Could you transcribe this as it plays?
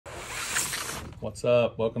What's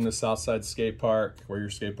up? Welcome to Southside Skatepark, where your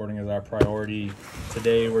skateboarding is our priority.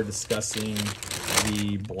 Today we're discussing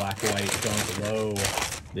the black-white Dunk Low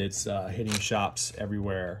that's hitting shops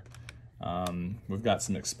everywhere. We've got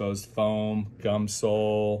some exposed foam, gum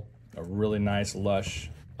sole, a really nice lush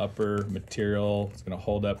upper material. It's going to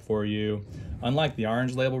hold up for you. Unlike the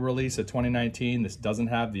orange label release of 2019, this doesn't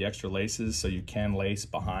have the extra laces, so you can lace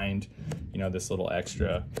behind, this little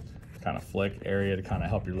extra kind of flick area to kind of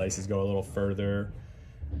help your laces go a little further.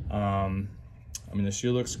 The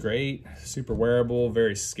shoe looks great, super wearable,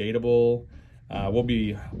 very skatable. We'll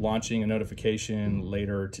be launching a notification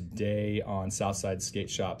later today on Southside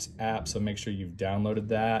Skateshop's app, so make sure you've downloaded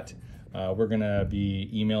that. We're gonna be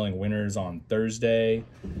emailing winners on Thursday.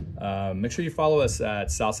 Make sure you follow us at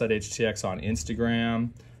Southside HTX on Instagram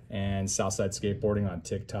and Southside Skateboarding on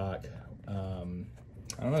TikTok.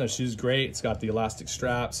 I don't know, the shoe's great. It's got the elastic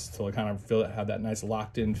straps to kind of have that nice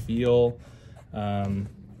locked in feel. I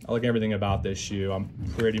like everything about this shoe. I'm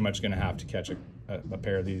pretty much gonna have to catch a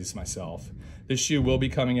pair of these myself. This shoe will be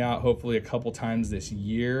coming out hopefully a couple times this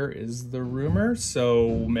year is the rumor.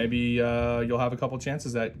 So maybe you'll have a couple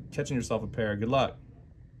chances at catching yourself a pair. Good luck.